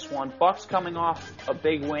Vegas in this one. Bucks coming off a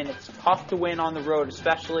big win. It's tough to win on the road,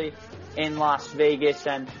 especially in Las Vegas.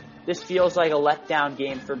 And this feels like a letdown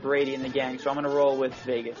game for Brady and the gang. So I'm going to roll with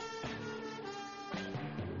Vegas.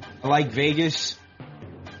 I like Vegas.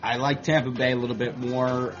 I like Tampa Bay a little bit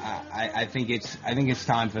more. I think it's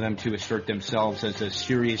time for them to assert themselves as a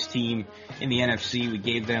serious team in the NFC. We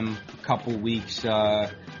gave them a couple weeks.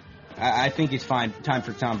 I think it's time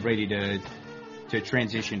for Tom Brady to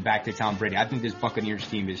transition back to Tom Brady. I think this Buccaneers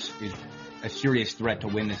team is a serious threat to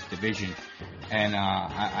win this division, and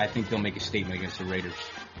I think they'll make a statement against the Raiders.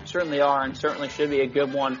 Certainly are, and certainly should be a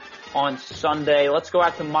good one on Sunday. Let's go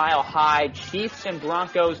out to Mile High. Chiefs and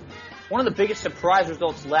Broncos. One of the biggest surprise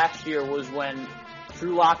results last year was when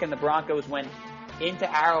Drew Lock and the Broncos went into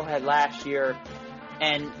Arrowhead last year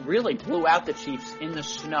and really blew out the Chiefs in the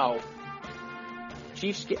snow.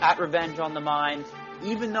 Chiefs got revenge on the mind.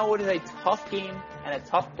 Even though it is a tough game and a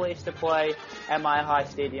tough place to play at Mile High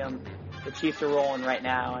Stadium, the Chiefs are rolling right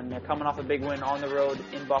now, and they're coming off a big win on the road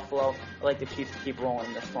in Buffalo. I like the Chiefs to keep rolling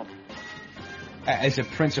in this one. As a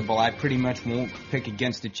principle, I pretty much won't pick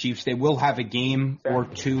against the Chiefs. They will have a game or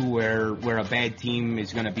two where a bad team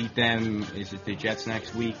is going to beat them. Is it the Jets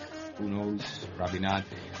next week? Who knows? Probably not.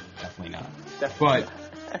 Definitely not. Definitely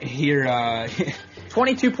but here,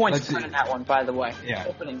 22 points in that one, by the way. Yeah.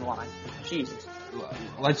 Opening line. Jesus.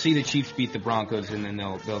 Let's see the Chiefs beat the Broncos, and then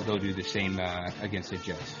they'll go do the same against the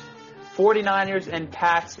Jets. 49ers and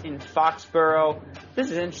Pats in Foxborough. This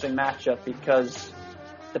is an interesting matchup because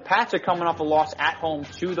the Pats are coming off a loss at home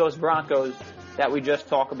to those Broncos that we just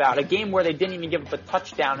talked about. A game where they didn't even give up a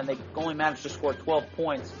touchdown and they only managed to score 12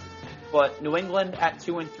 points. But New England at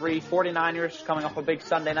 2-3, 49ers coming off a big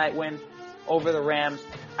Sunday night win over the Rams.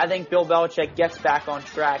 I think Bill Belichick gets back on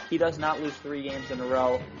track. He does not lose 3 games in a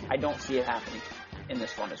row. I don't see it happening in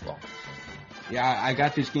this one as well. Yeah, I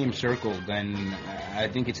got this game circled, and I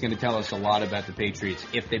think it's going to tell us a lot about the Patriots.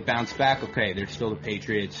 If they bounce back, okay, they're still the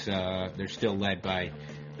Patriots. They're still led by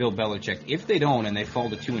Bill Belichick. If they don't and they fall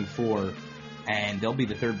to 2-4, and they'll be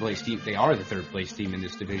the third place team. They are the third place team in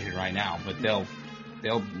this division right now, but they'll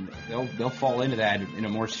fall into that in a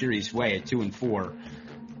more serious way at 2-4.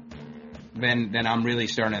 Then I'm really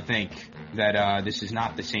starting to think that this is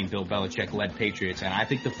not the same Bill Belichick-led Patriots. And I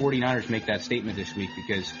think the 49ers make that statement this week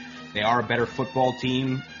because they are a better football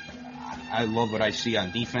team. I love what I see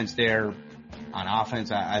on defense there. On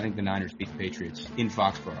offense, I think the Niners beat the Patriots in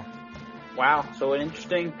Foxborough. Wow, so an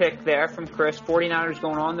interesting pick there from Chris. 49ers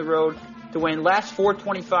going on the road to win. Last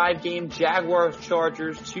 425 game, Jaguars,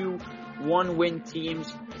 Chargers, 2 one-win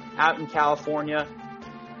teams out in California.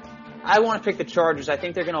 I want to pick the Chargers. I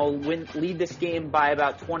think they're going to lead this game by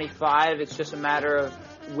about 25. It's just a matter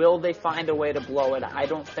of will they find a way to blow it? I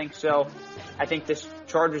don't think so. I think this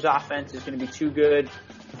Chargers offense is going to be too good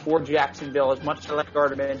for Jacksonville. As much as I like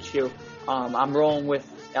Gardner Minshew, I'm rolling with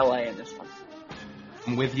LA in this one.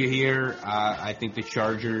 I'm with you here. I think the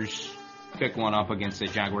Chargers pick one up against the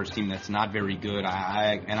Jaguars team that's not very good.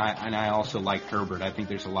 I also like Herbert. I think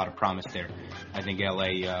there's a lot of promise there. I think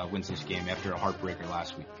LA wins this game after a heartbreaker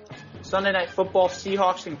last week. Sunday Night Football,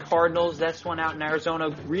 Seahawks and Cardinals. That's one out in Arizona.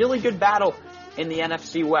 Really good battle in the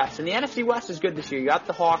NFC West. And the NFC West is good this year. You got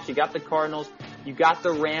the Hawks, you got the Cardinals, you got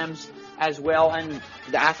the Rams as well, and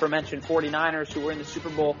the aforementioned 49ers who were in the Super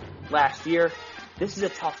Bowl last year. This is a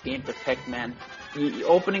tough game to pick, man. The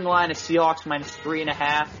opening line is Seahawks minus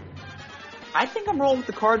 3.5. I think I'm rolling with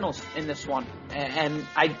the Cardinals in this one. And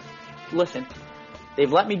listen,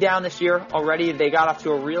 they've let me down this year already. They got off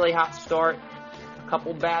to a really hot start. A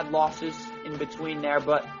couple bad losses in between there,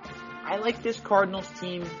 but I like this Cardinals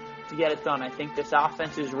team to get it done. I think this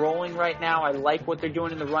offense is rolling right now. I like what they're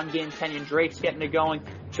doing in the run game. Kenyon Drake's getting it going.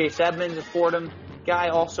 Chase Edmonds, a Fordham guy,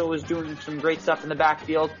 also is doing some great stuff in the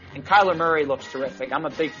backfield. And Kyler Murray looks terrific. I'm a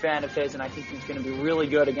big fan of his, and I think he's going to be really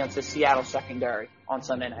good against the Seattle secondary on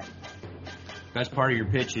Sunday night. Best part of your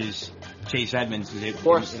pitch is Chase Edmonds. It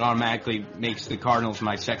automatically makes the Cardinals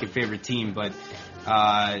my second favorite team, but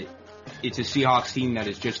it's a Seahawks team that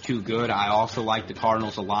is just too good. I also like the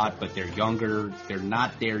Cardinals a lot, but they're younger. They're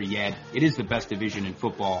not there yet. It is the best division in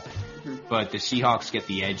football, but the Seahawks get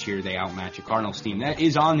the edge here. They outmatch a Cardinals team that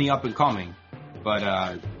is on the up and coming, but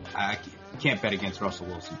I can't bet against Russell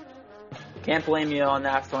Wilson. Can't blame you on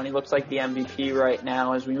that front. He looks like the MVP right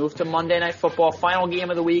now. As we move to Monday Night Football, final game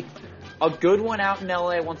of the week. A good one out in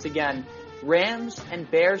LA once again. Rams and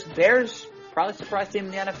Bears. Bears probably surprised team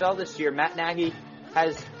in the NFL this year. Matt Nagy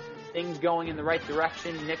has things going in the right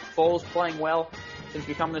direction. Nick Foles playing well since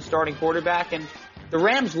becoming the starting quarterback. And the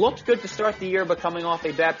Rams looked good to start the year, but coming off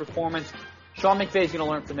a bad performance. Sean McVay's going to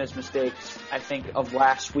learn from his mistakes, I think, of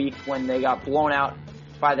last week when they got blown out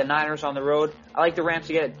by the Niners on the road. I like the Rams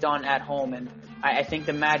to get it done at home, and I think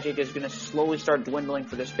the magic is going to slowly start dwindling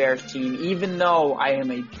for this Bears team, even though I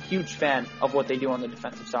am a huge fan of what they do on the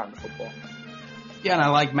defensive side of the football. Yeah, and I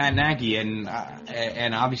like Matt Nagy, and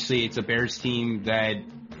obviously it's a Bears team that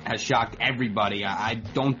has shocked everybody. I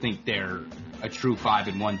don't think they're a true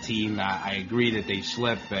 5-1 team. I agree that they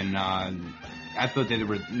slip, and I thought that they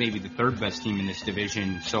were maybe the third best team in this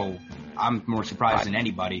division, so I'm more surprised than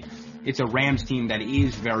anybody. It's a Rams team that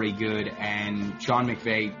is very good, and Sean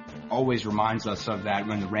McVay always reminds us of that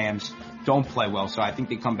when the Rams don't play well. So I think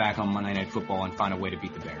they come back on Monday Night Football and find a way to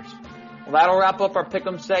beat the Bears. Well, that'll wrap up our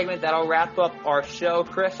Pick'em segment. That'll wrap up our show.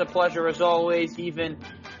 Chris, a pleasure as always,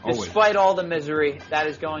 despite all the misery that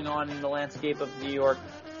is going on in the landscape of New York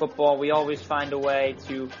football. We always find a way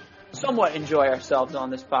to somewhat enjoy ourselves on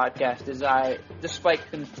this podcast, despite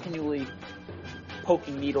continually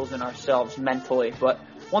poking needles in ourselves mentally. But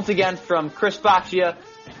once again, from Chris Baccia,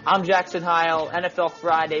 I'm Jackson Heil, NFL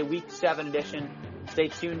Friday, Week 7 edition. Stay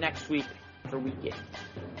tuned next week for Week 8.